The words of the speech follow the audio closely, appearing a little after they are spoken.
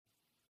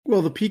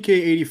Well, the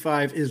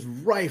PK85 is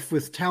rife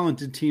with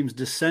talented teams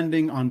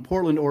descending on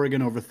Portland,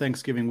 Oregon over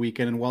Thanksgiving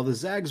weekend. And while the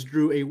Zags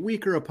drew a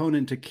weaker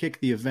opponent to kick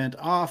the event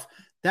off,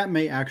 that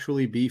may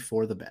actually be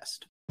for the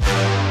best.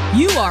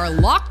 You are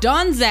Locked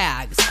On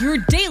Zags, your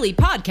daily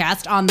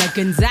podcast on the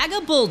Gonzaga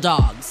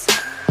Bulldogs.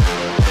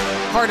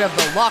 Part of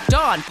the Locked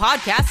On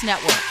Podcast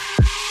Network.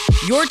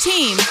 Your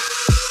team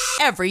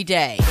every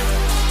day.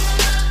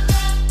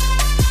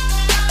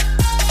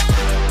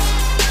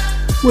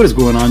 What is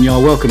going on,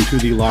 y'all? Welcome to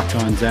the Locked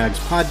On Zags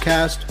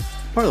podcast,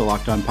 part of the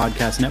Locked On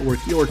Podcast Network,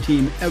 your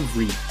team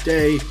every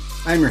day.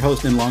 I'm your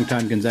host and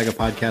longtime Gonzaga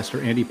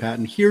podcaster, Andy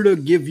Patton, here to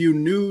give you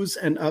news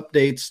and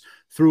updates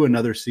through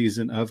another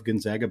season of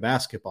Gonzaga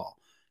basketball.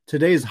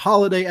 Today's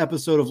holiday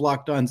episode of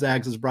Locked On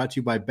Zags is brought to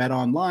you by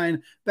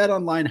BetOnline.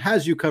 BetOnline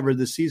has you covered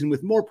this season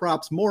with more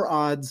props, more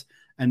odds,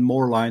 and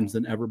more lines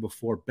than ever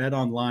before.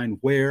 BetOnline,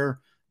 where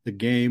the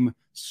game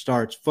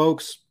starts.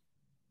 Folks,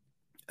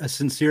 a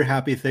sincere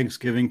happy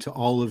Thanksgiving to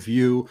all of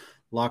you,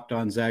 Locked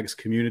On Zags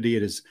community.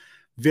 It is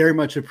very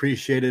much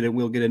appreciated, and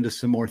we'll get into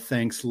some more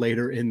thanks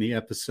later in the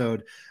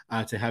episode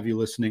to have you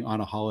listening on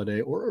a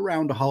holiday or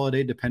around a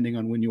holiday, depending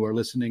on when you are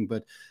listening.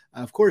 But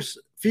of course,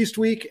 Feast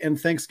Week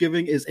and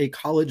Thanksgiving is a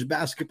college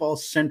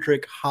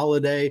basketball-centric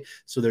holiday,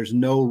 so there's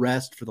no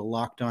rest for the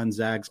Locked On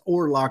Zags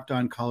or Locked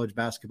On College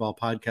Basketball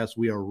podcast.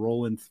 We are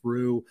rolling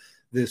through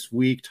this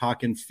week,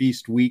 talking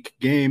Feast Week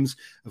games.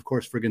 Of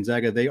course, for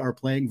Gonzaga, they are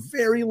playing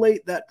very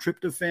late. That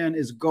tryptophan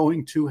is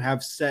going to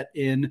have set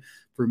in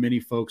for many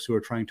folks who are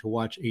trying to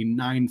watch a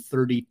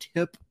 9:30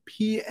 tip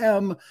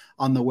p.m.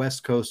 on the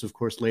West Coast. Of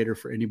course, later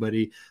for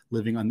anybody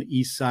living on the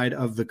east side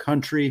of the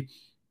country.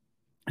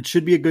 It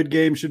should be a good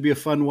game, should be a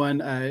fun one.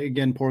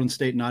 Again, Portland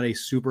State, not a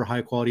super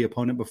high-quality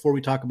opponent. Before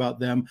we talk about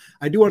them,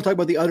 I do want to talk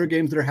about the other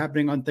games that are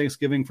happening on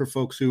Thanksgiving for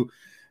folks who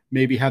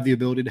maybe have the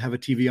ability to have a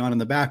TV on in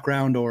the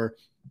background or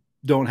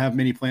don't have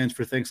many plans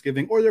for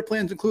Thanksgiving, or their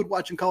plans include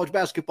watching college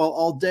basketball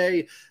all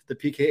day. The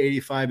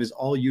PK85 is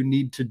all you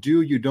need to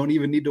do. You don't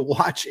even need to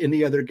watch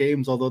any other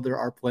games, although there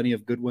are plenty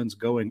of good ones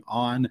going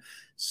on.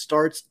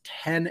 Starts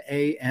 10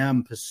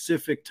 a.m.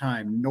 Pacific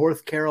time.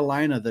 North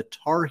Carolina, the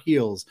Tar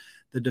Heels,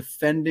 the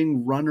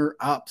defending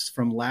runner-ups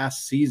from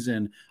last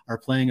season, are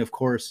playing, of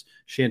course,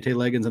 Shantay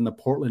Legans and the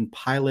Portland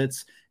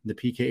Pilots. The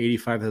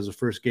PK85 has a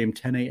first game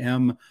 10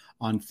 a.m.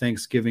 on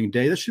Thanksgiving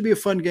Day. This should be a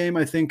fun game.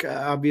 I think,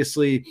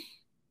 obviously,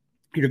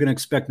 you're going to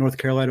expect North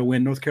Carolina to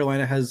win. North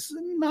Carolina has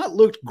not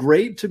looked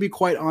great, to be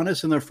quite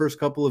honest, in their first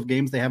couple of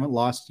games. They haven't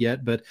lost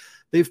yet, but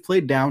they've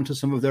played down to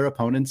some of their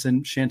opponents,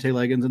 and Shantay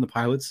Legans and the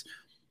Pilots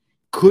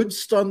could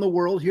stun the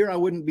world here. I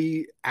wouldn't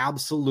be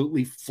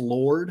absolutely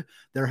floored.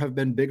 There have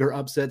been bigger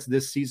upsets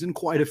this season,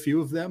 quite a few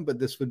of them, but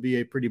this would be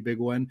a pretty big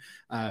one.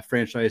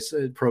 Franchise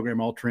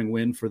program-altering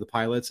win for the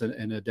Pilots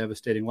and a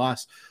devastating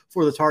loss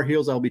for the Tar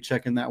Heels. I'll be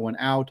checking that one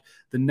out.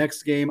 The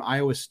next game,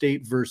 Iowa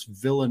State versus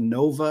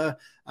Villanova.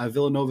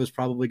 Villanova is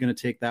probably going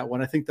to take that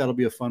one. I think that'll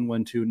be a fun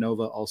one too.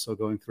 Nova also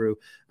going through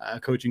a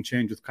coaching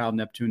change with Kyle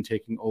Neptune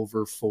taking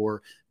over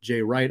for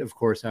Jay Wright, of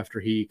course,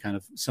 after he kind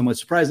of somewhat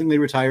surprisingly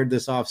retired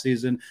this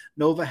offseason.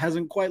 Nova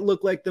hasn't quite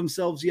looked like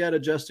themselves yet,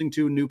 adjusting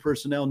to new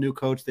personnel, new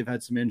coach. They've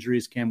had some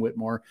injuries. Cam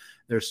Whitmore,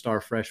 their star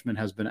freshman,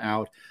 has been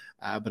out.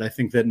 But I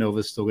think that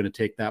Nova's still going to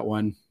take that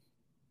one.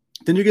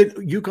 Then you get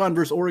UConn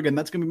versus Oregon.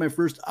 That's going to be my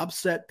first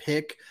upset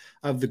pick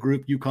of the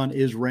group. UConn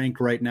is ranked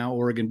right now.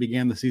 Oregon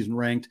began the season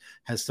ranked,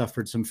 has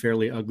suffered some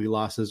fairly ugly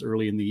losses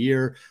early in the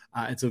year.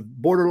 It's a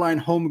borderline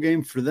home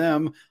game for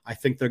them. I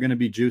think they're going to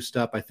be juiced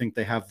up. I think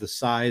they have the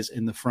size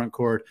in the front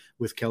court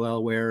with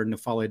Kel'el Ware,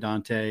 N'Faly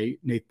Dante,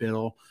 Nate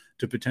Biddle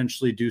to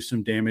potentially do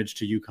some damage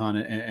to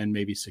UConn and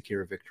maybe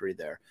secure a victory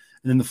there.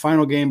 And then the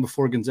final game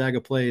before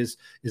Gonzaga plays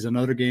is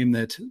another game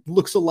that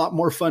looks a lot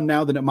more fun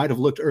now than it might have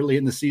looked early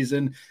in the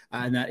season,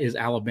 and that is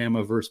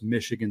Alabama versus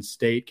Michigan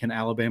State. Can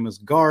Alabama's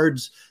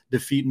guards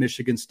defeat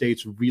Michigan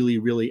State's really,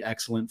 really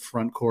excellent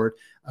front court?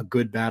 A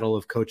good battle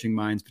of coaching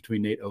minds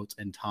between Nate Oates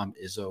and Tom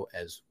Izzo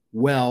as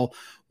well.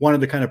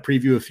 Wanted to kind of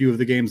preview a few of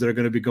the games that are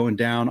going to be going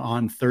down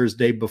on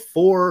Thursday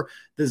before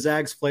the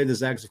Zags play. The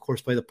Zags, of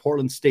course, play the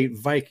Portland State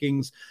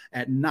Vikings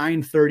at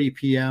 9:30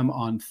 p.m.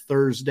 on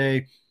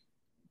Thursday.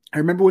 I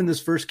remember when this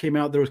first came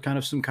out, there was kind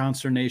of some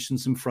consternation,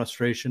 some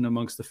frustration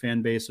amongst the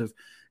fan base of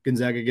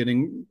Gonzaga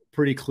getting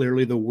pretty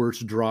clearly the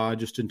worst draw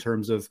just in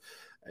terms of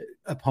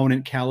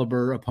opponent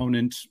caliber,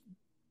 opponent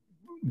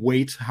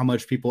weight, how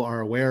much people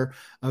are aware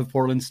of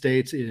Portland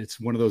State. It's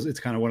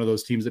kind of one of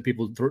those teams that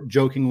people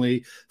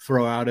jokingly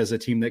throw out as a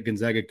team that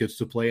Gonzaga gets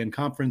to play in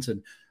conference.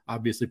 And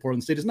obviously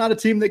Portland State is not a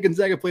team that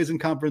Gonzaga plays in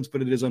conference,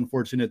 but it is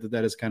unfortunate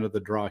that is kind of the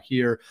draw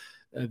here.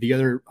 The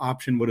other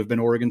option would have been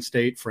Oregon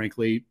State.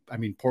 Frankly, I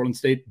mean, Portland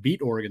State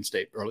beat Oregon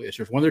State early this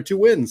year. One of their two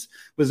wins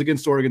was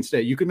against Oregon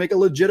State. You could make a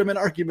legitimate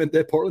argument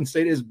that Portland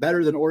State is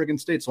better than Oregon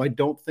State. So I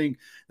don't think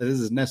that this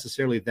is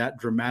necessarily that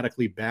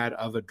dramatically bad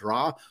of a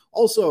draw.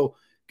 Also,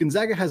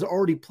 Gonzaga has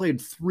already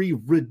played 3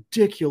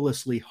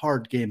 ridiculously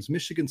hard games.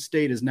 Michigan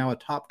State is now a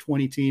top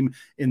 20 team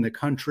in the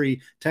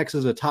country.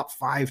 Texas, a top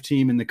 5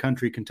 team in the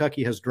country.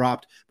 Kentucky has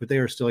dropped, but they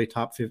are still a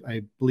top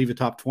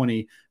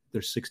 20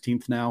 They're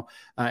 16th now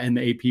in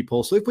the AP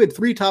poll. So they've played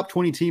 3 top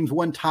 20 teams,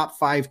 1 top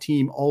 5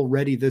 team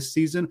already this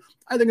season.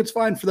 I think it's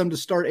fine for them to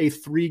start a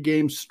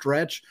 3-game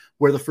stretch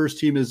where the first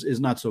team is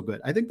not so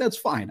good. I think that's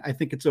fine. I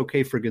think it's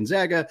okay for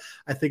Gonzaga.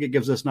 I think it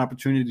gives us an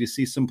opportunity to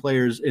see some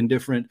players in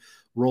different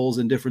roles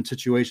in different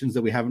situations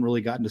that we haven't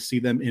really gotten to see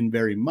them in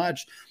very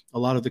much. A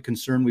lot of the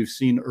concern we've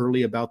seen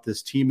early about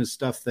this team is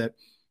stuff that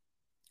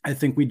I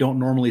think we don't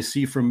normally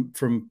see from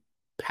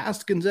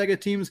past Gonzaga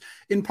teams,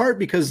 in part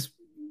because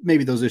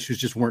maybe those issues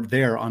just weren't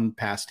there on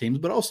past teams,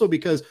 but also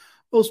because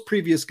most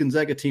previous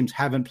Gonzaga teams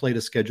haven't played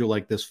a schedule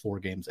like this 4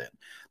 games in.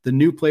 The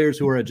new players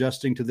who are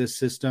adjusting to this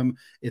system,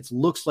 it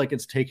looks like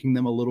it's taking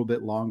them a little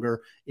bit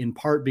longer, in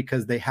part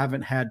because they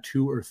haven't had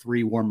 2 or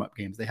 3 warm-up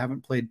games. They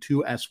haven't played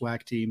 2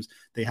 SWAC teams.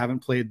 They haven't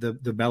played the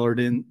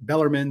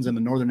Bellarmins and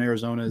the Northern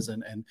Arizonas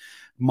and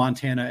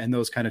Montana and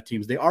those kind of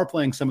teams. They are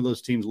playing some of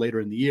those teams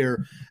later in the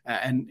year,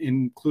 and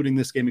including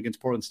this game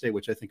against Portland State,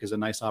 which I think is a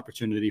nice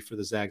opportunity for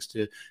the Zags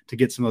to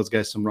get some of those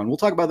guys some run. We'll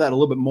talk about that a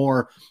little bit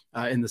more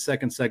in the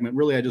second segment.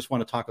 Really, I just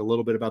want to talk a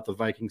little bit about the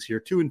Vikings here.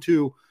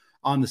 2-2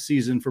 on the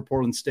season for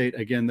Portland State.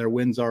 Again, their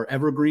wins are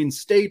Evergreen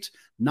State,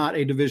 not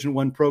a Division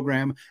I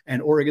program,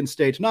 and Oregon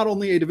State, not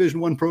only a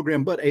Division I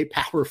program, but a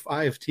Power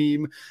 5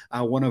 team,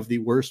 one of the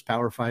worst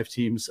Power 5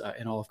 teams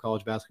in all of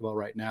college basketball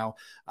right now.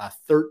 A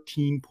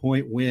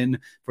 13-point win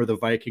for the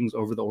Vikings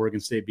over the Oregon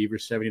State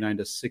Beavers,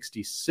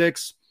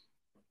 79-66.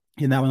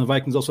 In that one, the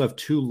Vikings also have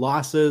 2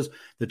 losses.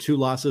 The 2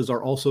 losses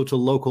are also to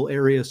local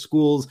area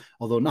schools,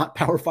 although not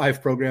Power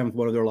 5 programs.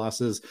 One of their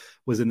losses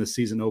was in the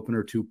season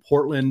opener to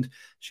Portland.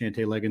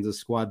 Shante Leggins'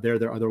 squad there.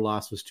 Their other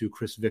loss was to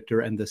Chris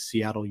Victor and the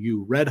Seattle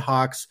U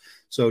Redhawks.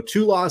 So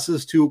 2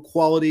 losses to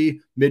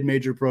quality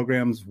mid-major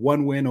programs,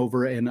 1 win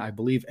over an, I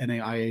believe,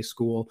 NAIA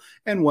school,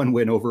 and 1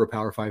 win over a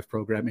Power 5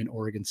 program in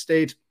Oregon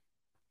State.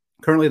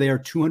 Currently, they are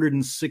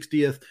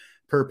 260th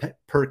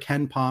per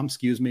Ken Palm,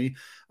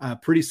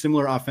 pretty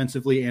similar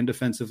offensively and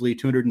defensively,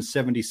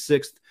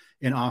 276th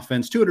in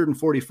offense,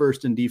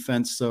 241st in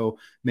defense. So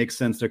makes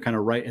sense. They're kind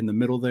of right in the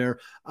middle there.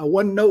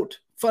 Fun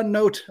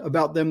note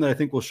about them that I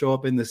think will show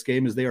up in this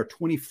game is they are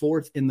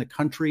 24th in the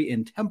country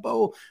in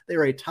tempo. They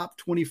are a top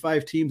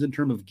 25 teams in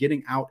terms of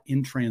getting out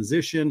in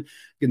transition.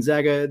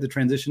 Gonzaga, the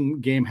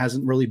transition game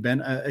hasn't really been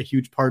a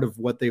huge part of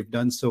what they've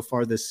done so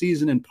far this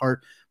season, in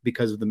part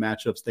because of the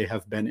matchups they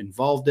have been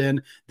involved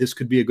in. This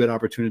could be a good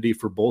opportunity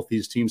for both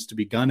these teams to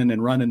be gunning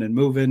and running and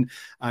moving.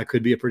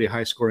 Could be a pretty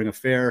high-scoring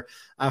affair.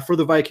 For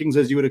the Vikings,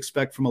 as you would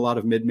expect from a lot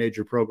of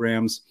mid-major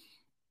programs,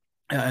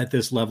 at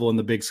this level in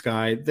the Big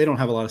Sky, they don't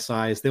have a lot of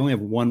size. They only have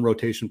 1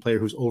 rotation player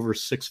who's over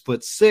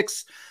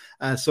 6'6".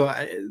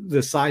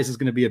 The size is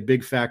going to be a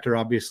big factor.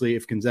 Obviously,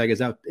 if Gonzaga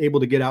is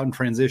able to get out in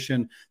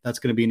transition, that's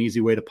going to be an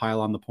easy way to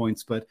pile on the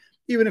points. But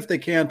even if they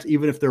can't,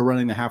 even if they're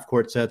running the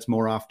half-court sets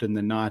more often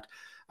than not,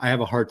 I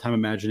have a hard time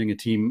imagining a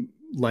team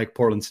like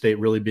Portland State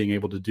really being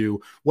able to do,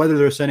 whether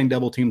they're sending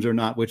double teams or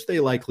not, which they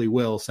likely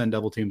will send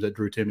double teams at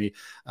Drew Timme.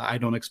 I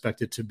don't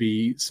expect it to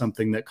be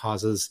something that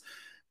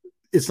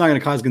it's not going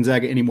to cause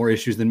Gonzaga any more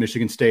issues than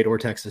Michigan State or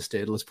Texas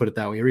did. Let's put it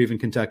that way, or even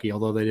Kentucky,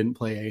 although they didn't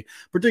play a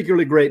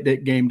particularly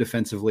great game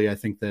defensively. I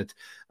think that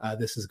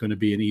this is going to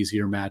be an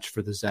easier match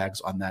for the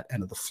Zags on that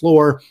end of the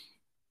floor.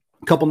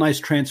 A couple nice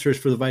transfers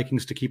for the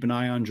Vikings to keep an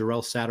eye on.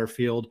 Jarrell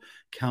Satterfield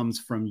comes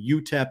from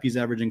UTEP. He's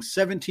averaging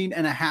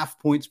 17.5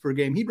 points per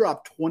game. He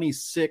dropped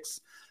 26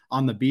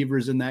 on the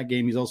Beavers in that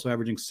game. He's also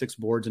averaging 6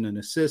 boards and an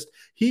assist.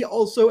 He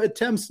also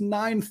attempts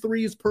 9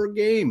 threes per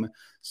game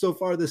so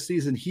far this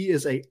season. He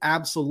is an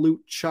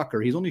absolute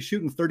chucker. He's only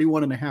shooting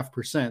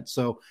 31.5%,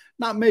 so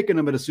not making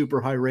them at a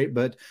super high rate,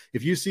 but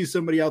if you see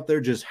somebody out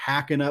there just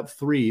hacking up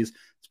threes,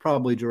 it's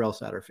probably Jarrell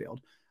Satterfield.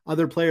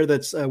 Other player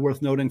that's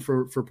worth noting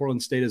for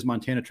Portland State is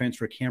Montana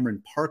transfer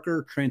Cameron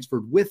Parker,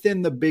 transferred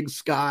within the Big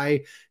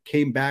Sky,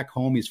 came back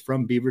home. He's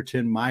from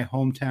Beaverton, my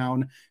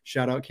hometown.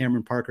 Shout out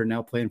Cameron Parker,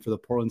 now playing for the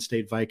Portland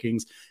State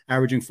Vikings,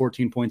 averaging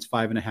 14 points,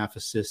 5.5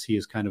 assists. He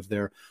is kind of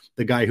the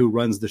guy who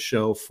runs the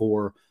show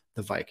for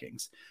the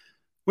Vikings.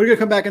 We're going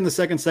to come back in the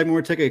second segment.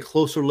 We're going to take a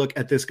closer look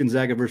at this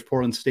Gonzaga versus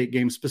Portland State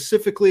game.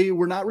 Specifically,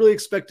 we're not really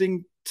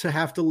expecting to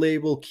have to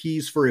label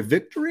keys for a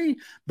victory,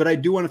 but I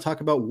do want to talk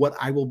about what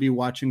I will be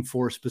watching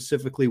for,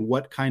 specifically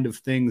what kind of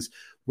things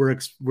we're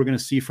going to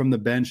see from the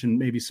bench and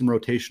maybe some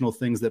rotational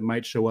things that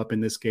might show up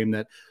in this game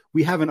that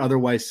we haven't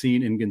otherwise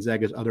seen in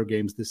Gonzaga's other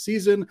games this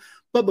season.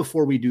 But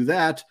before we do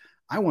that,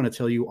 I want to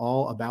tell you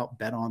all about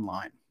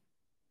BetOnline.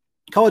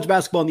 College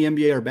basketball and the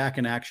NBA are back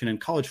in action,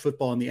 and college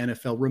football and the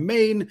NFL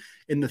remain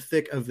in the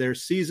thick of their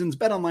seasons.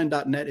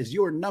 BetOnline.net is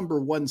your number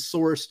one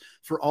source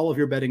for all of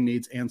your betting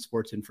needs and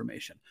sports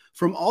information.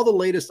 From all the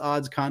latest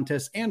odds,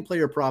 contests, and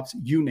player props,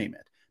 you name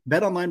it,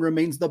 BetOnline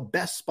remains the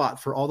best spot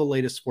for all the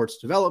latest sports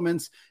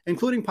developments,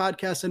 including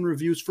podcasts and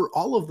reviews for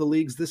all of the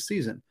leagues this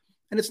season.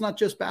 And it's not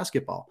just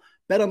basketball.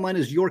 BetOnline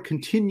is your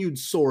continued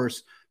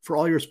source for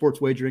all your sports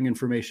wagering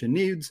information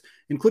needs,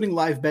 including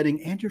live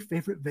betting and your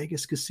favorite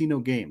Vegas casino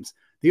games.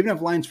 They even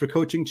have lines for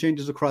coaching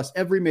changes across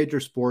every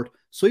major sport,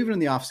 so even in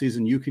the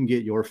offseason, you can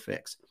get your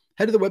fix.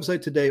 Head to the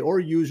website today or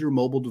use your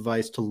mobile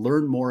device to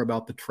learn more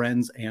about the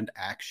trends and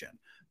action.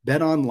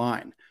 Bet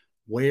online,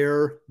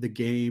 where the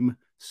game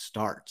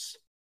starts.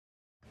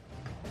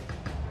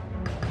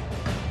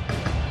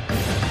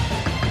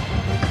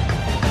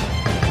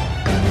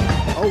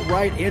 All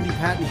right, Andy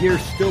Patton here,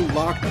 still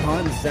Locked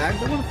On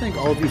Zags. I want to thank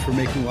all of you for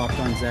making Locked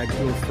On Zags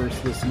your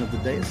first listen of the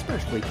day,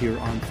 especially here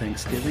on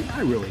Thanksgiving.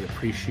 I really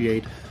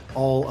appreciate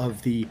all of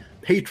the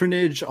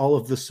patronage, all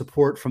of the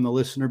support from the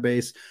listener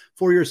base.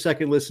 For your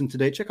second listen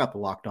today, check out the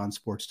Locked On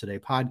Sports Today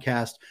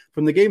podcast.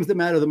 From the games that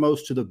matter the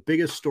most to the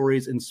biggest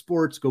stories in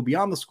sports, go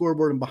beyond the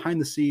scoreboard and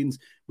behind the scenes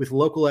with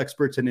local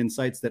experts and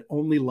insights that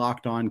only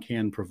Locked On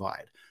can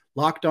provide.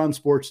 Locked On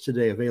Sports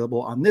Today,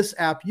 available on this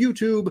app,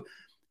 YouTube,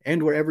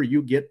 and wherever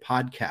you get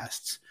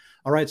podcasts.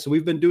 All right, so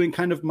we've been doing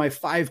kind of my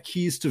 5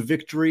 keys to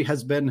victory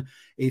has been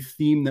a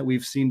theme that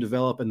we've seen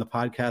develop in the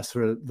podcast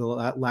for the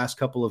last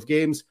couple of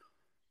games.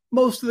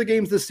 Most of the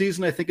games this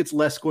season, I think it's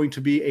less going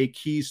to be a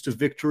keys to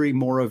victory,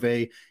 more of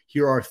a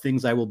here are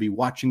things I will be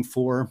watching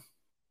for,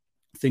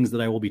 things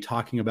that I will be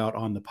talking about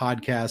on the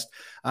podcast.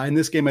 In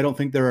this game, I don't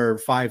think there are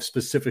 5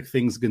 specific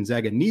things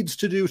Gonzaga needs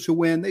to do to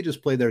win. They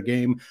just play their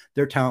game.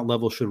 Their talent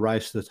level should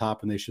rise to the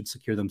top, and they should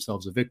secure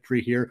themselves a victory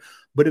here.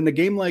 But in a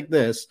game like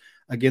this,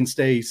 against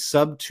a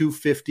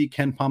sub-250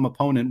 KenPom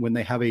opponent, when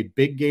they have a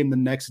big game the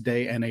next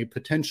day and a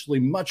potentially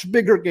much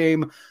bigger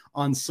game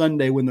on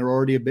Sunday when they're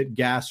already a bit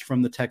gassed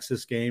from the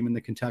Texas game and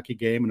the Kentucky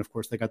game, and of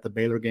course they got the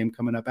Baylor game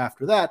coming up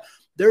after that,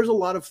 there's a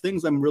lot of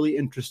things I'm really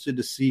interested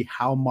to see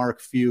how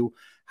Mark Few,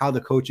 how the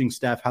coaching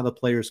staff, how the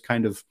players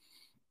kind of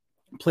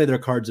play their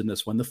cards in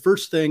this one. The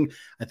first thing,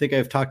 I think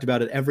I've talked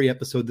about it every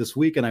episode this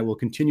week, and I will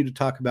continue to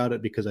talk about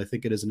it because I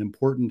think it is an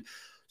important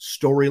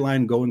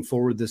storyline going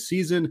forward this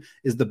season,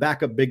 is the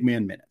backup big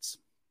man minutes.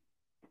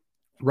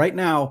 Right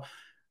now,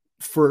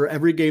 for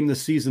every game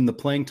this season, the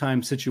playing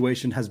time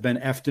situation has been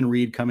Efton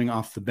Reid coming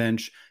off the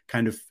bench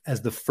kind of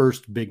as the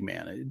first big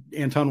man.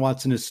 Anton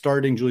Watson is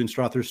starting, Julian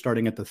Strawther is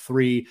starting at the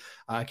 3.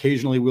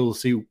 Occasionally we'll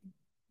see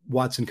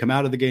Watson come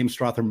out of the game,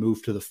 Strawther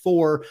move to the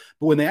 4.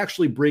 But when they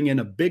actually bring in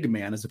a big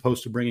man, as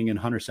opposed to bringing in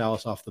Hunter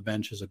Salas off the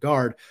bench as a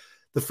guard,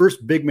 the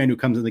first big man who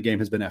comes in the game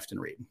has been Efton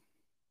Reid.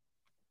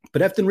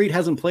 But Efton Reid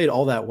hasn't played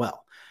all that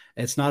well.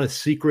 It's not a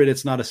secret.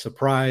 It's not a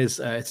surprise.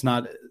 It's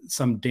not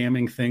some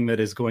damning thing that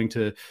is going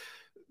to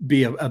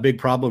be a big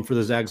problem for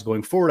the Zags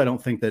going forward. I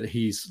don't think that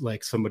he's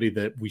like somebody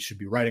that we should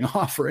be writing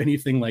off or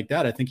anything like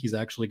that. I think he's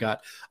actually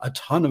got a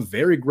ton of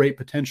very great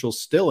potential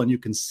still, and you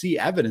can see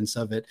evidence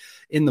of it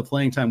in the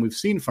playing time we've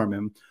seen from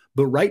him.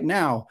 But right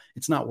now,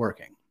 it's not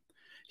working.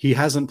 He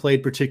hasn't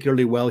played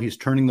particularly well. He's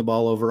turning the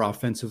ball over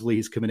offensively.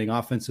 He's committing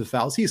offensive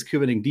fouls. He's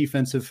committing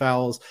defensive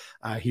fouls.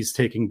 He's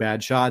taking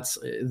bad shots.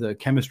 The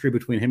chemistry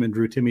between him and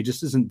Drew Timme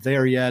just isn't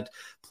there yet.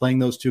 Playing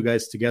those two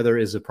guys together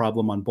is a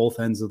problem on both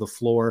ends of the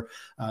floor.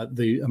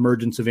 The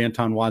emergence of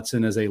Anton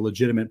Watson as a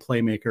legitimate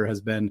playmaker has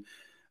been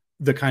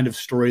the kind of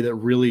story that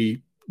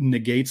really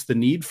negates the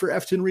need for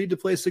Efton Reid to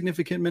play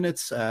significant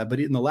minutes. But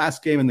in the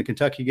last game, in the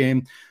Kentucky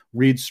game,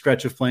 Reid's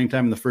stretch of playing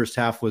time in the first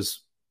half was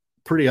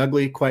pretty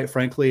ugly, quite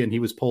frankly, and he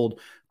was pulled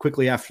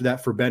quickly after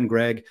that for Ben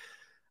Gregg.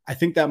 I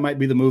think that might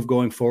be the move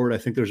going forward. I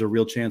think there's a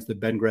real chance that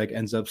Ben Gregg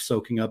ends up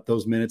soaking up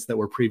those minutes that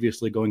were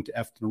previously going to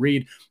Efton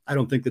Reid. I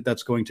don't think that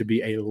that's going to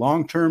be a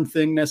long-term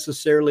thing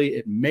necessarily.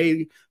 It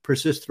may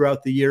persist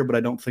throughout the year, but I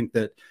don't think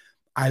that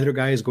either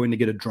guy is going to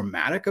get a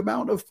dramatic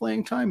amount of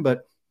playing time.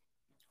 But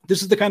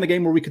this is the kind of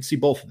game where we could see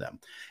both of them.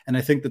 And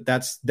I think that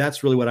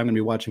that's really what I'm going to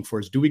be watching for,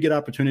 is do we get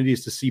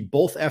opportunities to see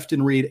both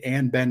Efton Reid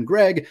and Ben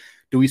Gregg?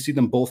 Do we see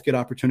them both get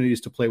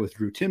opportunities to play with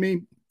Drew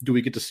Timme? Do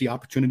we get to see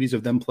opportunities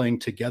of them playing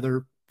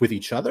together with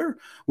each other,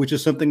 which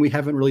is something we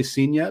haven't really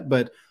seen yet,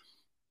 but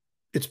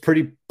it's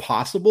pretty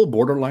possible,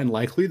 borderline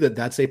likely, that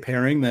that's a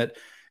pairing that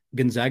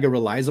Gonzaga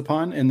relies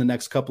upon in the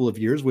next couple of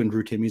years when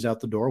Drew Timme's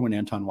out the door, when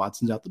Anton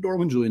Watson's out the door,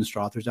 when Julian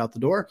Strawther's out the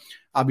door.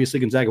 Obviously,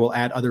 Gonzaga will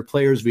add other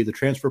players via the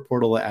transfer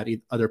portal,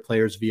 add other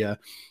players via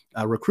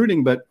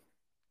recruiting, but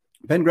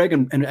Ben Gregg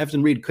and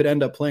Efton Reid could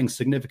end up playing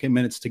significant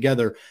minutes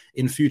together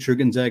in future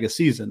Gonzaga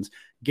seasons.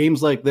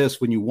 Games like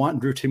this, when you want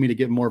Drew Timme to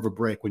get more of a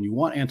break, when you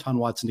want Anton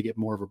Watson to get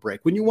more of a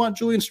break, when you want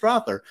Julian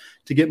Strawther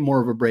to get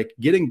more of a break,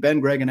 getting Ben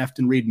Gregg and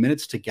Efton Reid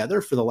minutes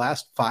together for the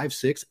last 5,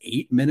 6,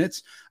 8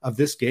 minutes of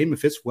this game,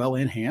 if it's well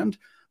in hand,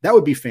 that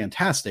would be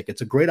fantastic.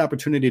 It's a great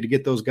opportunity to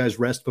get those guys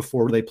rest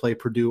before they play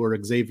Purdue or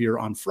Xavier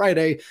on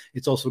Friday.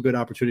 It's also a good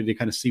opportunity to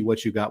kind of see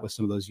what you got with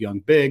some of those young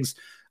bigs.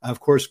 Of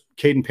course,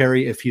 Caden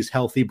Perry, if he's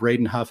healthy,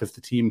 Braden Huff, if the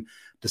team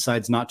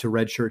decides not to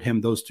redshirt him,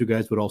 those two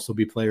guys would also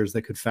be players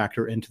that could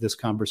factor into this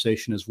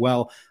conversation as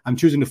well. I'm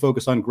choosing to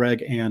focus on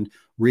Gregg and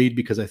Reid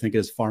because I think it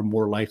is far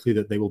more likely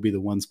that they will be the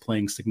ones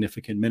playing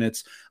significant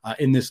minutes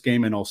in this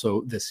game and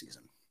also this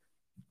season.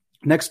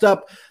 Next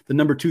up, the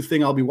number 2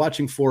 thing I'll be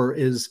watching for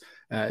is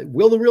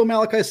will the real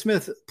Malachi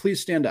Smith please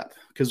stand up?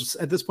 Because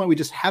at this point, we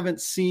just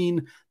haven't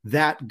seen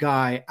that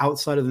guy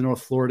outside of the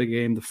North Florida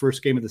game. The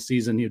first game of the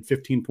season, he had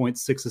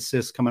 15.6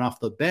 assists coming off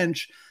the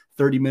bench,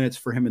 30 minutes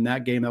for him in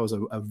that game. That was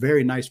a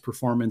very nice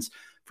performance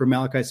for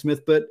Malachi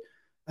Smith. But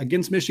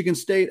against Michigan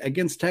State,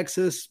 against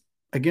Texas,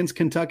 against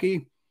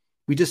Kentucky,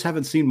 we just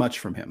haven't seen much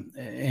from him.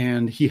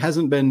 And he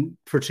hasn't been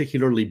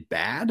particularly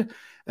bad.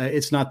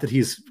 It's not that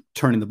he's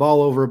turning the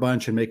ball over a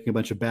bunch and making a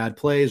bunch of bad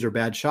plays or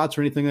bad shots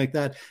or anything like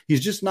that. He's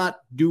just not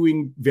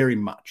doing very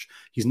much.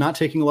 He's not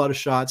taking a lot of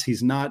shots.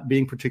 He's not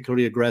being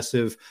particularly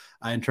aggressive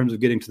in terms of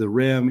getting to the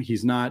rim.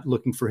 He's not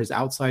looking for his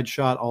outside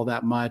shot all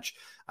that much.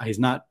 He's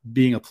not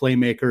being a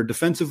playmaker.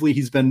 Defensively,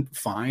 he's been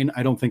fine.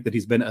 I don't think that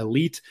he's been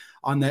elite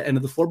on that end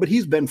of the floor, but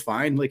he's been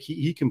fine. Like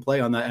he can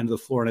play on that end of the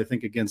floor. And I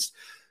think against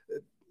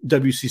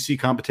WCC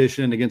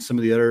competition, against some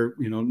of the other,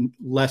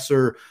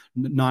 lesser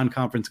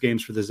non-conference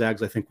games for the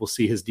Zags, I think we'll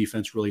see his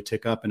defense really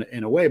tick up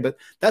in a way. But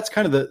that's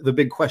kind of the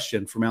big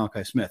question for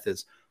Malachi Smith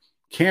is,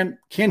 can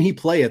he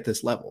play at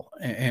this level?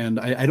 And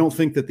I don't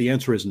think that the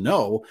answer is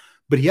no,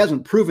 but he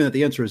hasn't proven that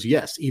the answer is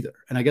yes either.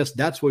 And I guess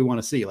that's what we want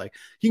to see. Like,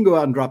 he can go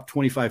out and drop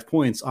 25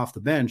 points off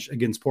the bench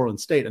against Portland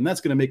State, and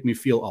that's going to make me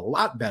feel a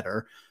lot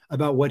better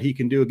about what he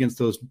can do against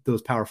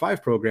those Power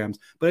 5 programs.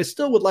 But I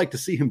still would like to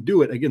see him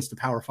do it against the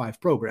Power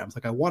 5 programs.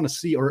 Like, I want to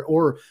see,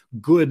 or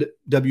good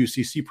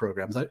WCC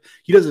programs.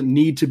 He doesn't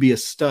need to be a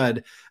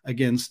stud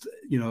against,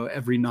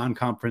 every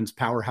non-conference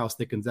powerhouse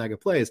that Gonzaga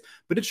plays.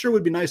 But it sure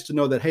would be nice to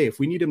know that, hey, if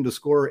we need him to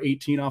score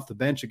 18 off the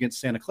bench against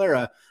Santa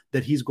Clara,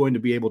 that he's going to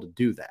be able to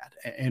do that.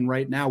 And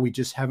right now, we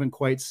just haven't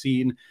quite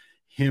seen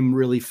him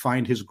really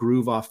find his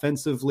groove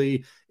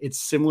offensively. It's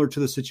similar to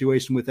the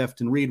situation with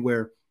Efton Reed,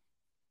 where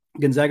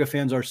Gonzaga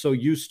fans are so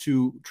used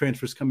to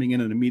transfers coming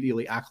in and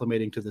immediately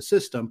acclimating to the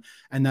system.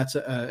 And that's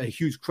a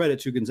huge credit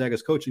to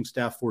Gonzaga's coaching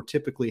staff for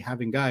typically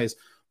having guys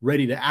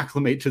ready to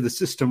acclimate to the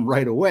system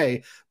right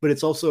away. But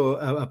it's also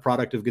a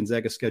product of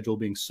Gonzaga's schedule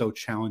being so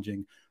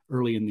challenging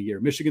early in the year.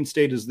 Michigan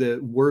State is the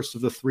worst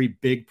of the three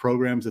big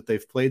programs that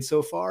they've played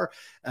so far.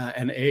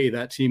 And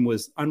that team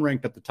was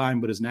unranked at the time,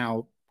 but is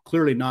now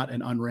clearly not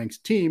an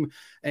unranked team.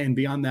 And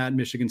beyond that,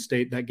 Michigan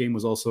State, that game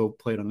was also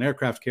played on an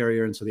aircraft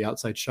carrier. And so the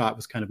outside shot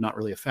was kind of not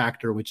really a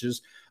factor, which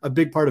is a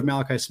big part of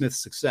Malachi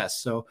Smith's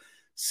success. So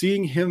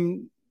seeing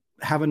him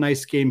have a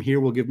nice game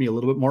here will give me a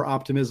little bit more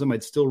optimism.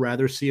 I'd still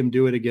rather see him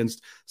do it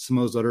against some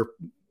of those other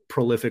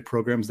prolific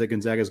programs that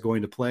Gonzaga is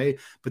going to play.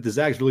 But the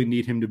Zags really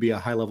need him to be a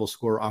high-level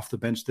scorer off the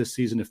bench this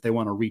season if they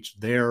want to reach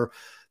their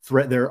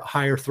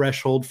higher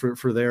threshold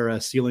for their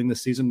ceiling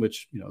this season,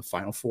 which,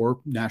 Final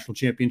Four national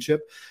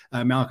championship.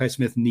 Malachi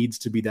Smith needs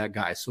to be that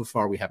guy. So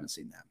far, we haven't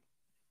seen that.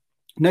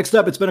 Next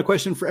up, it's been a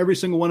question for every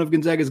single one of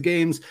Gonzaga's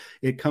games.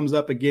 It comes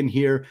up again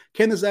here.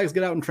 Can the Zags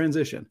get out in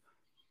transition?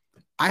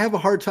 I have a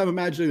hard time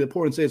imagining that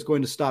Portland State is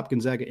going to stop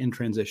Gonzaga in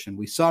transition.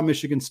 We saw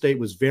Michigan State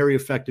was very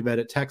effective at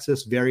it.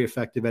 Texas, very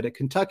effective at it.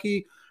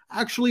 Kentucky,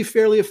 actually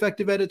fairly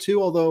effective at it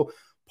too, although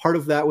part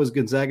of that was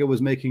Gonzaga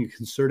was making a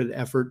concerted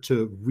effort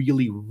to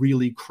really,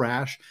 really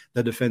crash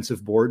the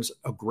defensive boards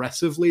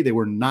aggressively. They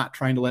were not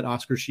trying to let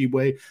Oscar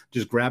Tshiebwe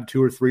just grab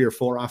 2 or 3 or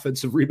 4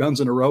 offensive rebounds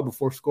in a row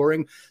before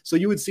scoring. So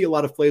you would see a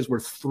lot of plays where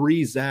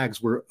 3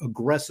 Zags were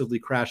aggressively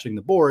crashing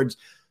the boards.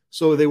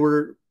 So they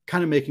were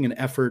kind of making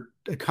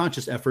a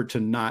conscious effort to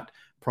not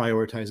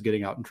prioritize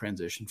getting out in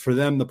transition. For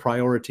them, the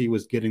priority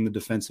was getting the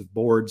defensive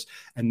boards,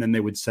 and then they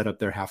would set up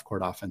their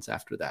half-court offense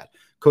after that.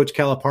 Coach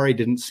Calipari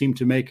didn't seem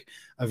to make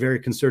a very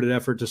concerted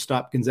effort to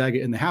stop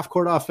Gonzaga in the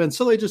half-court offense,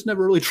 so they just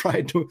never really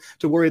tried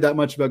to worry that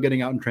much about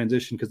getting out in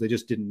transition because they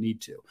just didn't need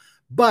to.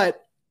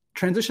 But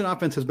transition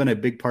offense has been a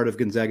big part of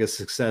Gonzaga's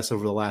success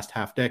over the last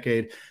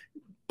half-decade.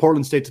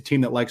 Portland State's a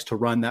team that likes to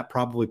run. That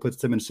probably puts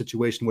them in a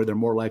situation where they're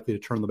more likely to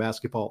turn the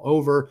basketball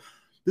over.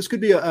 This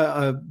could be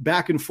a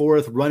back and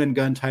forth run and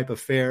gun type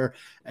affair.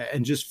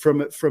 And just from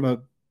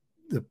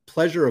the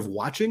pleasure of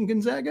watching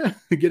Gonzaga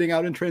getting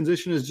out in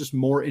transition is just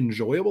more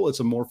enjoyable. It's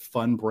a more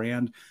fun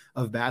brand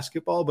of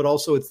basketball, but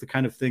also it's the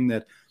kind of thing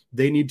that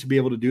they need to be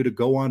able to do, to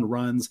go on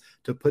runs,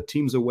 to put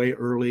teams away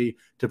early,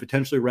 to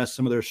potentially rest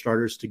some of their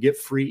starters, to get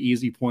free,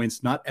 easy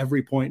points. Not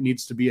every point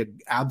needs to be an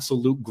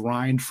absolute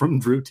grind from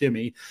Drew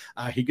Timme.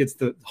 He gets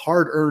the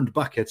hard-earned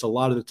buckets a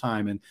lot of the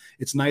time, and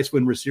it's nice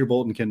when Rasir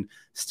Bolton can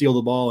steal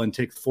the ball and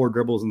take 4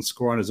 dribbles and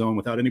score on his own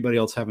without anybody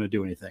else having to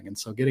do anything. And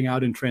so getting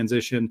out in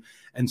transition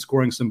and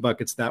scoring some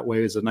buckets that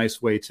way is a nice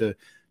way to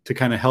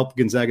kind of help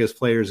Gonzaga's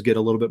players get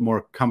a little bit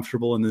more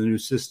comfortable in the new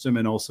system,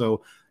 and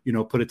also,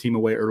 put a team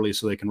away early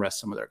so they can rest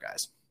some of their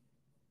guys.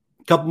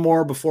 A couple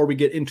more before we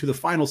get into the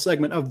final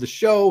segment of the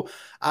show.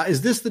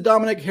 Is this the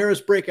Dominic Harris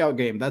breakout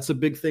game? That's a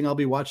big thing I'll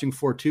be watching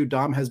for too.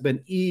 Dom has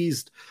been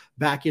eased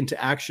back into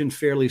action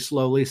fairly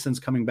slowly since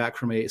coming back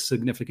from a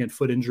significant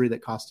foot injury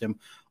that cost him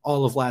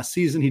all of last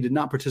season. He did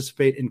not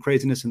participate in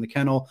Craziness in the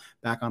Kennel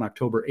back on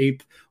October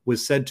 8th,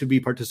 was said to be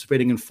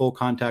participating in full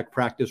contact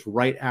practice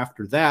right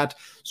after that.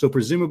 So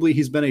presumably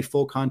he's been a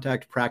full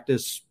contact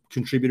practice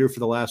contributor for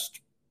the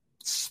last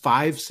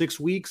 5-6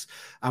 weeks.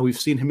 We've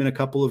seen him in a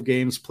couple of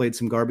games, played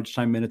some garbage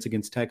time minutes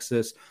against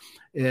Texas,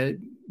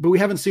 but we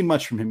haven't seen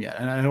much from him yet.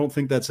 And I don't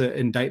think that's an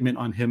indictment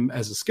on him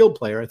as a skilled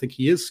player. I think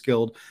he is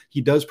skilled.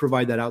 He does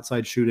provide that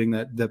outside shooting,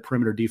 that the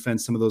perimeter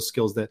defense, some of those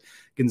skills that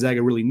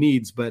Gonzaga really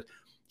needs, but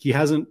He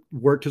hasn't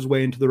worked his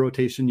way into the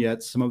rotation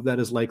yet. Some of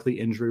that is likely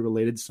injury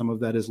related. Some of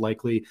that is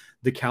likely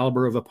the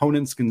caliber of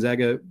opponents.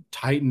 Gonzaga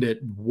tightened it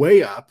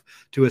way up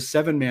to a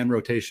 7-man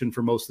rotation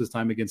for most of the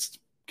time against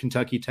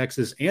Kentucky,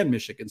 Texas, and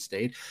Michigan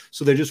State.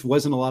 So there just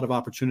wasn't a lot of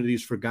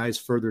opportunities for guys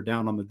further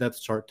down on the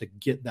depth chart to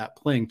get that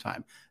playing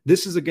time.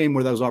 This is a game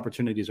where those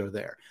opportunities are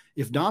there.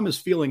 If Dom is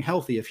feeling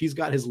healthy, if he's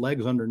got his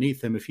legs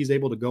underneath him, if he's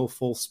able to go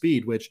full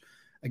speed, which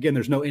again,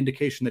 there's no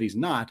indication that he's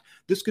not,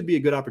 this could be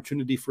a good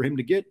opportunity for him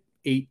to get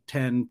 8,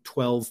 10,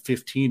 12,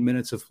 15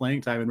 minutes of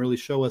playing time and really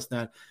show us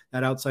that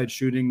outside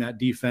shooting, that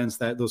defense,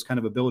 that those kind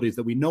of abilities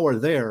that we know are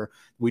there.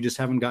 We just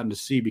haven't gotten to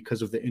see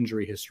because of the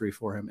injury history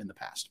for him in the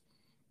past.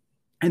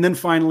 And then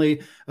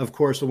finally, of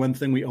course, the one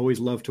thing we always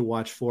love to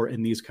watch for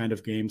in these kind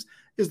of games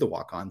is the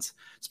walk-ons.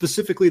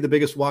 Specifically, the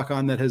biggest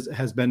walk-on that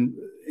has been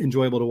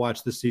enjoyable to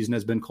watch this season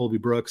has been Colby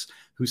Brooks,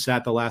 who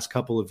sat the last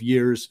couple of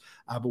years,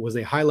 but was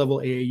a high-level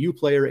AAU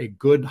player, a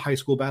good high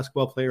school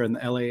basketball player in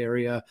the LA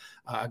area,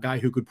 a guy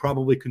who could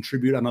probably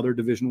contribute on other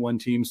Division I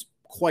teams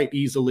quite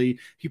easily.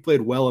 He played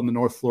well in the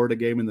North Florida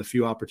game in the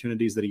few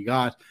opportunities that he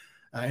got.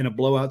 In a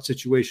blowout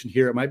situation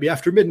here, it might be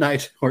after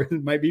midnight, or it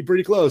might be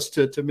pretty close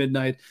to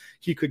midnight.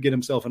 He could get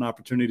himself an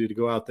opportunity to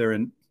go out there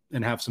and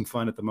have some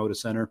fun at the Moda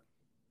Center.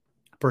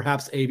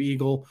 Perhaps Abe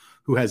Eagle,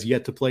 who has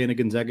yet to play in a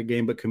Gonzaga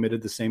game but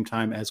committed the same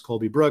time as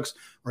Colby Brooks,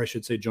 or I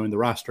should say joined the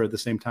roster at the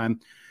same time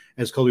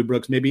as Colby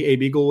Brooks. Maybe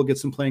Abe Eagle will get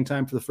some playing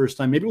time for the first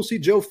time. Maybe we'll see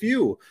Joe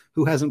Few,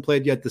 who hasn't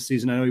played yet this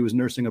season. I know he was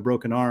nursing a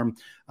broken arm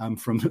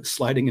from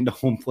sliding into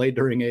home plate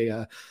during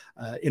a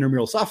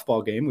intramural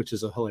softball game, which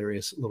is a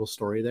hilarious little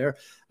story there.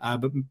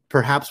 But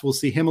perhaps we'll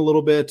see him a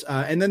little bit.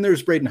 And then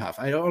there's Braden Huff.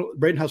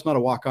 Braden Huff's not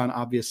a walk-on,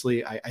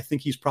 obviously. I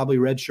think he's probably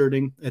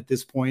redshirting at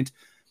this point.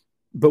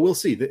 But we'll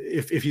see.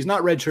 If he's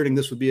not redshirting,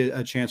 this would be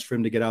a chance for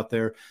him to get out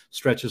there,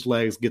 stretch his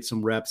legs, get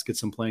some reps, get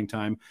some playing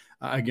time.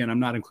 Again, I'm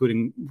not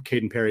including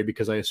Caden Perry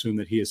because I assume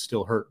that he is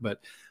still hurt,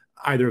 but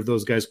either of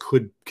those guys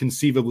could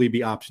conceivably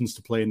be options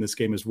to play in this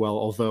game as well,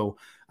 although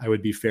I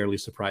would be fairly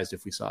surprised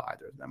if we saw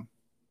either of them.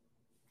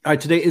 All right,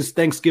 today is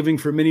Thanksgiving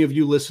for many of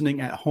you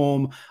listening at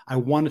home. I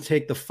want to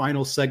take the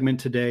final segment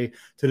today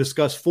to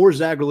discuss 4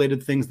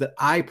 Zag-related things that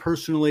I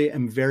personally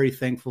am very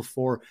thankful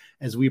for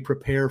as we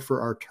prepare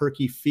for our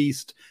turkey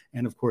feast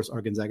and, of course,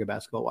 our Gonzaga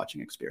basketball watching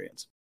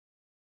experience.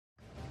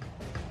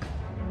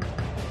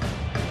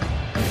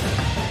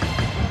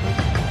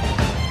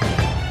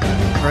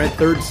 All right,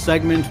 third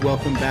segment.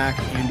 Welcome back.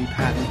 Andy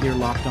Patton here,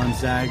 Locked on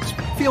Zags.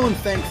 Feeling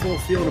thankful,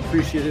 feeling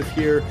appreciative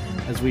here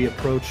as we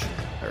approach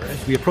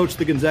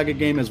the Gonzaga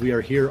game, as we are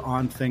here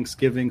on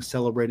Thanksgiving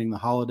celebrating the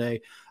holiday.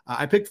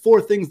 I picked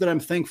 4 things that I'm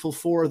thankful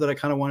for that I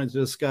kind of wanted to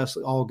discuss,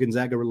 all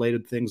Gonzaga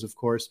related things, of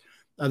course.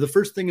 The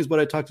first thing is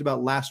what I talked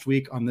about last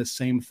week on this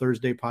same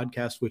Thursday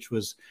podcast, which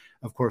was,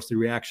 of course, the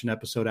reaction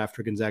episode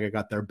after Gonzaga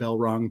got their bell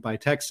rung by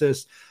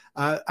Texas.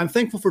 I'm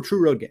thankful for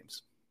true road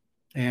games.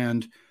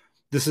 And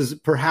this is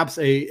perhaps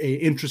a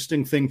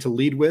interesting thing to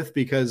lead with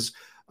because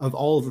of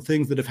all of the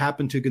things that have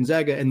happened to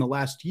Gonzaga in the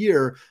last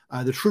year.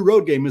 The true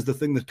road game is the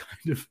thing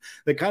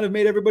that kind of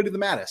made everybody the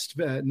maddest.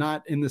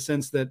 Not in the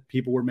sense that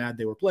people were mad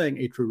they were playing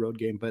a true road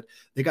game, but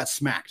they got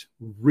smacked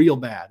real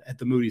bad at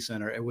the Moody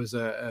Center. It was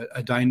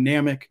a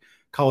dynamic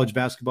college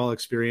basketball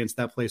experience.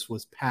 That place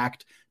was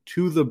packed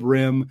to the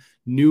brim,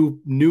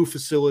 new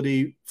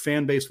facility,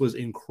 fan base was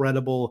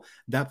incredible.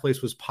 That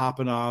place was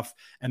popping off,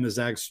 and the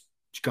Zags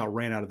got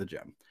ran out of the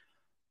gym.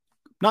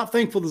 Not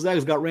thankful the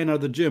Zags got ran out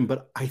of the gym,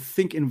 but I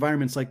think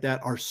environments like that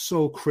are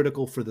so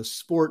critical for the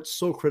sport,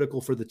 so critical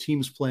for the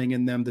teams playing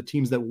in them, the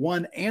teams that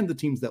won and the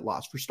teams that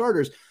lost. For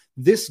starters,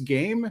 this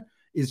game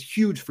is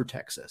huge for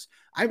Texas.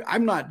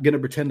 I'm not going to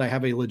pretend I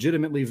have a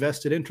legitimately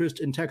vested interest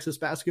in Texas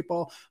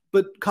basketball,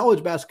 but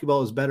college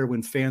basketball is better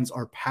when fans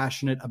are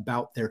passionate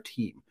about their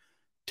team.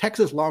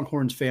 Texas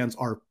Longhorns fans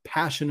are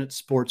passionate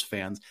sports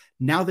fans.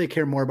 Now they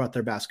care more about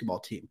their basketball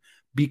team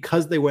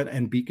because they went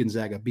and beat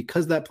Gonzaga,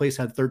 because that place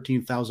had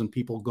 13,000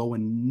 people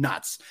going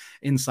nuts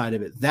inside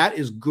of it. That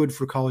is good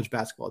for college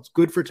basketball. It's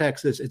good for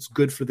Texas. It's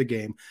good for the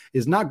game.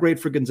 It's not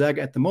great for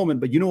Gonzaga at the moment,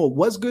 but you know what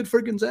was good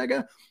for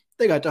Gonzaga?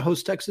 They got to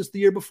host Texas the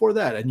year before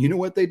that. And you know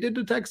what they did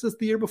to Texas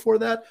the year before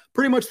that?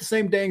 Pretty much the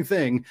same dang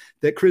thing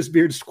that Chris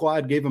Beard's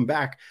squad gave them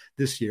back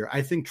this year.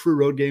 I think true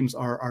road games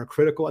are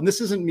critical. And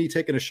this isn't me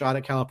taking a shot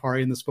at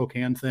Calipari and the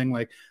Spokane thing.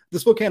 Like, the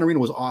Spokane Arena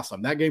was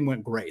awesome. That game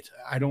went great.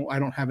 I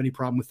don't have any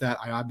problem with that.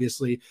 I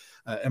obviously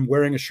am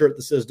wearing a shirt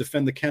that says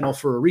defend the kennel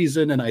for a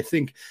reason. And I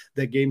think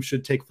that games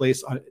should take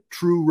place on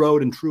true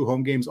road, and true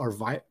home games are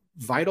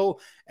vital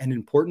and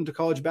important to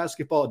college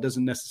basketball. It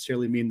doesn't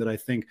necessarily mean that I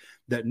think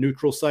that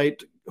neutral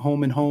site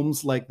home and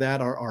homes like that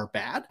are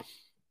bad,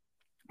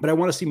 but I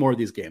want to see more of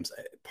these games.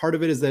 Part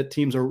of it is that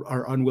teams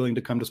are unwilling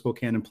to come to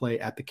Spokane and play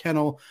at the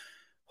kennel.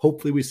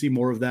 Hopefully we see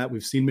more of that.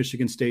 We've seen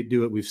Michigan State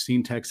do it. We've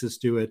seen Texas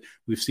do it.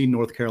 We've seen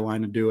North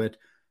Carolina do it.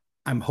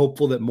 I'm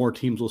hopeful that more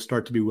teams will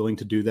start to be willing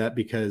to do that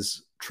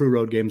because true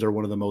road games are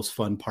one of the most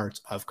fun parts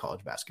of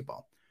college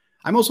basketball.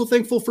 I'm also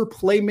thankful for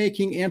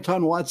playmaking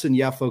Anton Watson.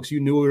 Yeah, folks, you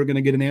knew we were going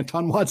to get an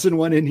Anton Watson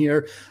one in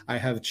here. I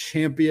have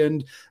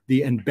championed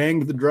and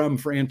banged the drum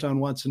for Anton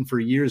Watson for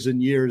years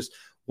and years.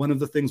 One of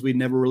the things we'd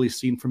never really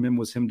seen from him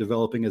was him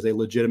developing as a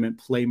legitimate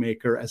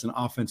playmaker, as an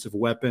offensive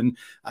weapon.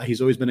 He's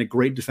always been a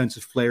great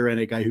defensive player and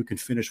a guy who can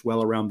finish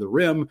well around the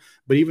rim.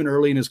 But even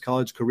early in his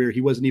college career,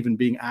 he wasn't even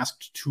being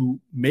asked to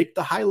make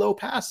the high-low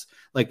pass.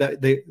 Like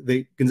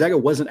that, Gonzaga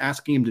wasn't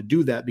asking him to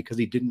do that because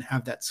he didn't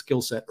have that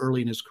skill set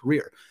early in his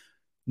career.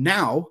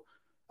 Now,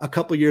 a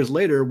couple of years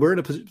later, we're in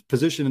a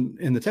position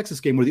in the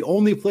Texas game where the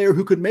only player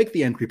who could make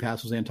the entry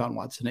pass was Anton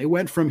Watson. It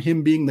went from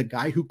him being the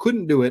guy who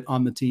couldn't do it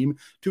on the team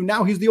to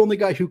now he's the only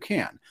guy who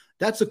can.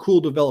 That's a cool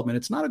development.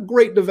 It's not a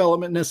great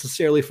development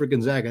necessarily for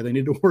Gonzaga. They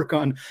need to work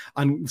on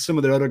some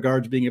of their other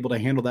guards being able to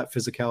handle that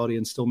physicality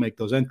and still make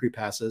those entry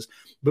passes.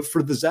 But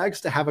for the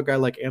Zags to have a guy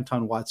like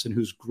Anton Watson,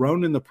 who's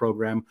grown in the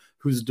program,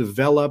 who's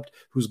developed,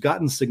 who's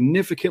gotten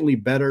significantly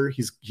better,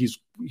 he's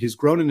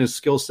grown in his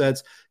skill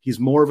sets. He's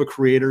more of a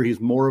creator. He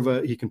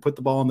can put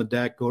the ball on the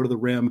deck, go to the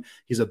rim.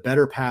 He's a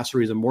better passer.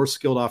 He's a more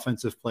skilled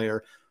offensive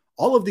player.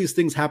 All of these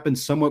things happened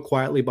somewhat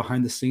quietly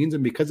behind the scenes.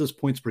 And because his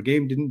points per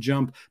game didn't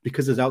jump,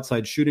 because his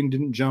outside shooting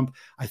didn't jump,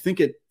 I think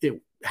it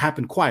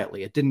happened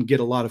quietly. It didn't get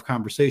a lot of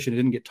conversation. It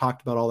didn't get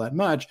talked about all that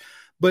much.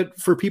 But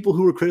for people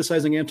who were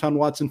criticizing Anton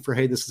Watson for,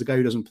 hey, this is a guy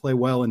who doesn't play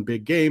well in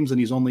big games and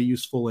he's only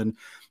useful in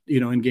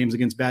games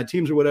against bad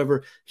teams or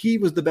whatever, he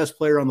was the best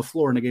player on the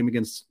floor in a game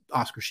against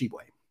Oscar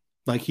Tshiebwe.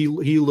 Like he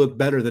looked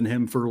better than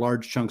him for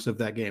large chunks of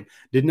that game.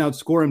 Didn't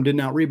outscore him,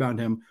 didn't out-rebound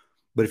him.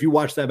 But if you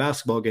watch that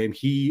basketball game,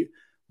 he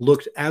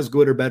looked as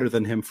good or better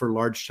than him for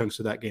large chunks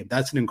of that game.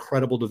 That's an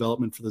incredible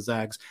development for the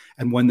Zags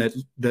and one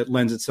that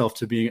lends itself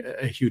to being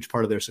a huge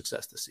part of their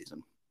success this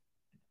season.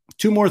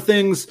 Two more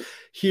things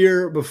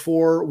here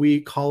before we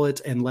call it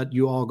and let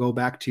you all go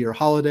back to your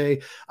holiday.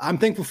 I'm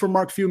thankful for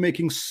Mark Few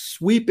making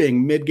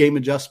sweeping mid-game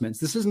adjustments.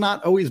 This has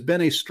not always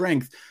been a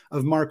strength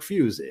of Mark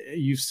Few's.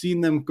 You've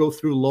seen them go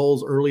through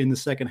lulls early in the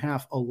second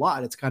half a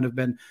lot. It's kind of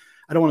been,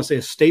 I don't want to say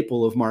a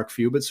staple of Mark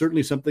Few, but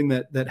certainly something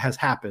that has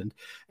happened.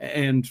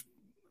 And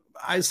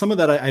some of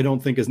that I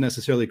don't think is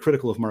necessarily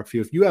critical of Mark Few.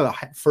 If you have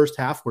a first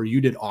half where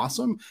you did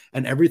awesome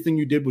and everything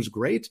you did was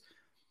great,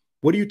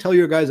 what do you tell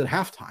your guys at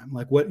halftime?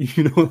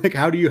 Like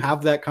how do you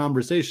have that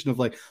conversation of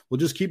like, well,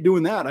 just keep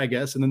doing that, I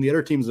guess. And then the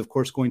other team is of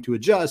course going to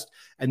adjust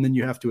and then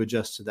you have to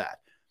adjust to that.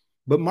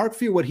 But Mark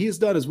Few, what he's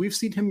done is we've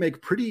seen him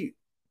make pretty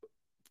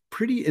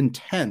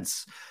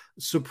intense,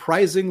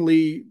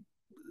 surprisingly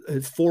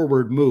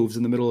forward moves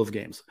in the middle of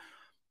games.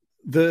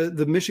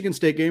 The Michigan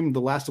State game,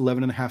 the last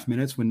 11 and a half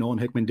minutes when Nolan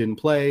Hickman didn't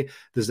play,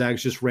 the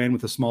Zags just ran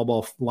with a small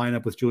ball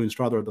lineup with Julian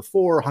Strawther at the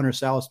 4, Hunter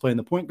Salas playing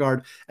the point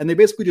guard, and they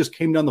basically just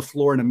came down the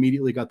floor and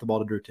immediately got the ball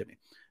to Drew Timme.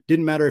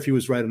 Didn't matter if he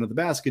was right under the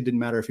basket,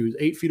 didn't matter if he was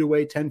 8 feet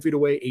away, 10 feet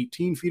away,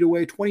 18 feet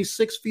away,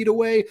 26 feet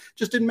away,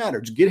 just didn't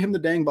matter. Just get him the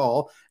dang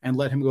ball and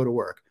let him go to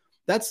work.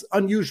 That's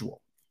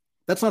unusual.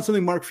 That's not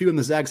something Mark Few and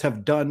the Zags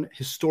have done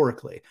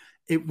historically.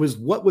 It was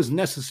what was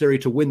necessary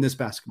to win this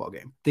basketball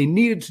game. They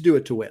needed to do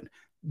it to win.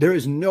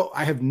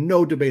 I have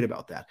no debate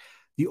about that.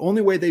 The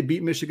only way they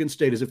beat Michigan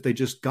State is if they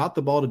just got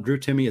the ball to Drew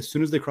Timme as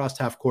soon as they crossed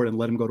half court and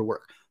let him go to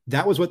work.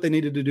 That was what they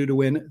needed to do to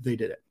win. They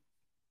did it.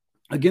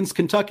 Against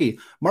Kentucky,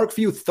 Mark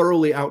Few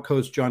thoroughly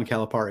outcoached John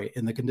Calipari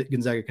in the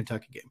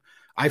Gonzaga-Kentucky game.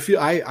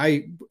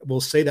 I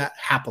will say that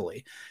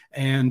happily.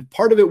 And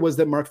part of it was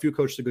that Mark Few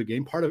coached a good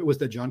game. Part of it was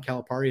that John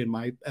Calipari, in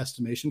my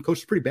estimation,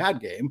 coached a pretty bad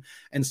game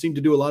and seemed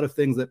to do a lot of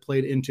things that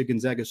played into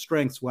Gonzaga's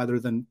strengths rather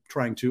than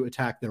trying to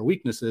attack their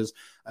weaknesses.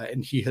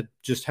 And he had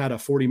just had a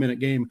 40-minute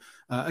game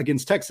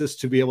against Texas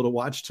to be able to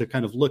watch, to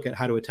kind of look at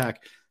how to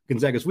attack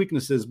Gonzaga's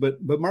weaknesses,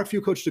 but Mark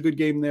Few coached a good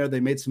game there. They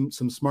made some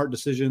smart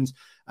decisions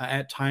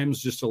at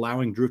times. Just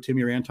allowing Drew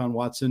Timme or Anton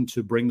Watson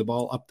to bring the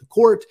ball up the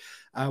court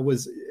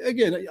was,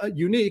 again,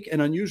 unique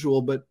and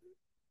unusual, but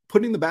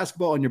putting the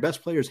basketball in your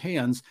best player's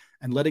hands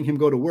and letting him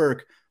go to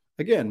work,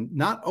 again,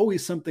 not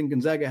always something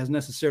Gonzaga has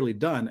necessarily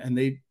done. And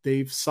they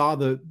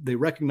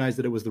recognized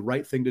that it was the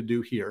right thing to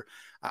do here.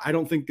 I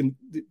don't think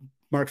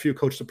Mark Few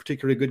coached a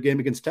particularly good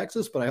game against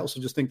Texas, but I also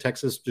just think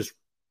Texas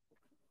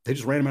they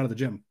just ran him out of the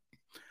gym.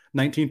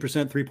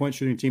 19% three-point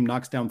shooting team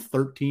knocks down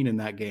 13 in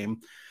that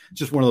game. It's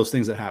just one of those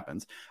things that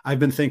happens. I've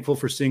been thankful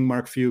for seeing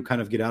Mark Few kind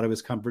of get out of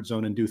his comfort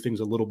zone and do things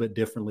a little bit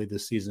differently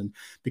this season,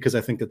 because I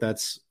think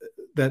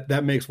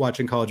that makes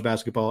watching college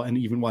basketball and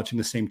even watching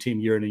the same team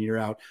year in and year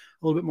out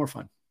a little bit more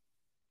fun.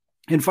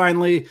 And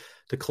finally,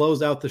 to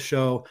close out the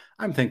show,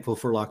 I'm thankful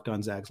for Locked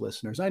On Zags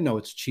listeners. I know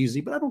it's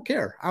cheesy, but I don't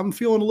care. I'm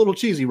feeling a little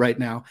cheesy right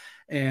now.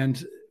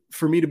 And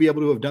for me to be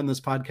able to have done this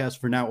podcast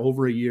for now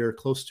over a year,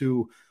 close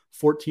to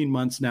 14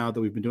 months now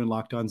that we've been doing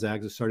Locked On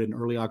Zags. It started in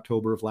early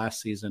October of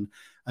last season.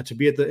 To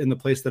be in the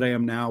place that I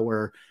am now,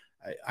 where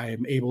I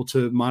am able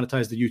to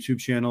monetize the YouTube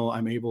channel,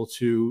 I'm able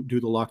to do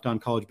the Locked On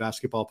College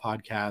Basketball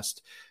podcast.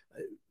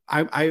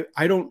 I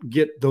don't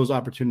get those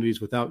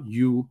opportunities without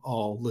you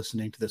all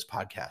listening to this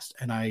podcast.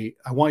 And I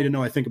want you to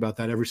know I think about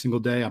that every single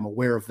day. I'm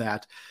aware of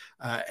that.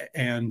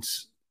 And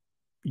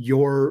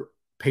your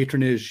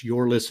patronage,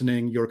 your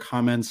listening, your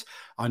comments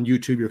on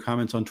YouTube, your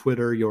comments on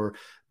Twitter, your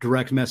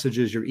direct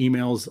messages, your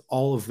emails,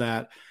 all of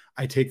that.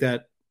 I take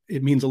that.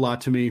 It means a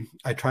lot to me.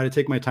 I try to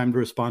take my time to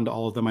respond to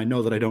all of them. I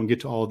know that I don't get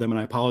to all of them, and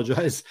I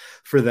apologize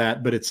for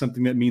that, but it's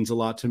something that means a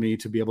lot to me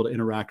to be able to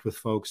interact with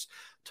folks,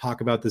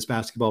 talk about this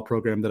basketball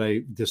program that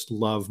I just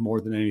love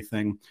more than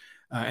anything,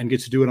 and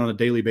get to do it on a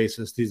daily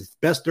basis. These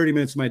best 30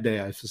 minutes of my day.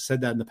 I've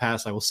said that in the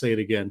past. I will say it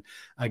again,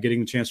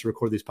 getting the chance to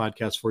record these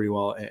podcasts for you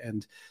all.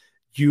 And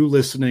you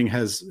listening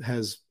has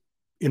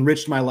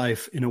enriched my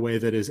life in a way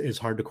that is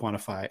hard to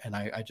quantify. And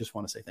I just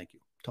want to say thank you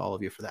to all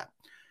of you for that.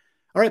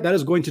 All right, that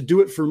is going to do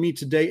it for me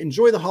today.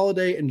 Enjoy the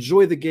holiday,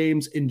 enjoy the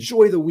games,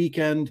 enjoy the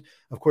weekend.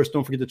 Of course,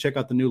 don't forget to check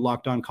out the new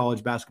Locked On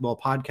College Basketball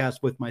podcast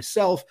with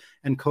myself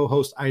and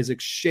co-host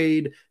Isaac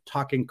Shade,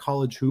 talking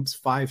college hoops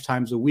 5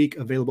 times a week,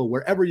 available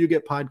wherever you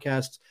get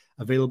podcasts,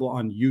 available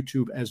on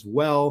YouTube as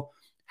well.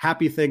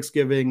 Happy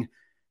Thanksgiving,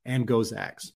 and go Zags.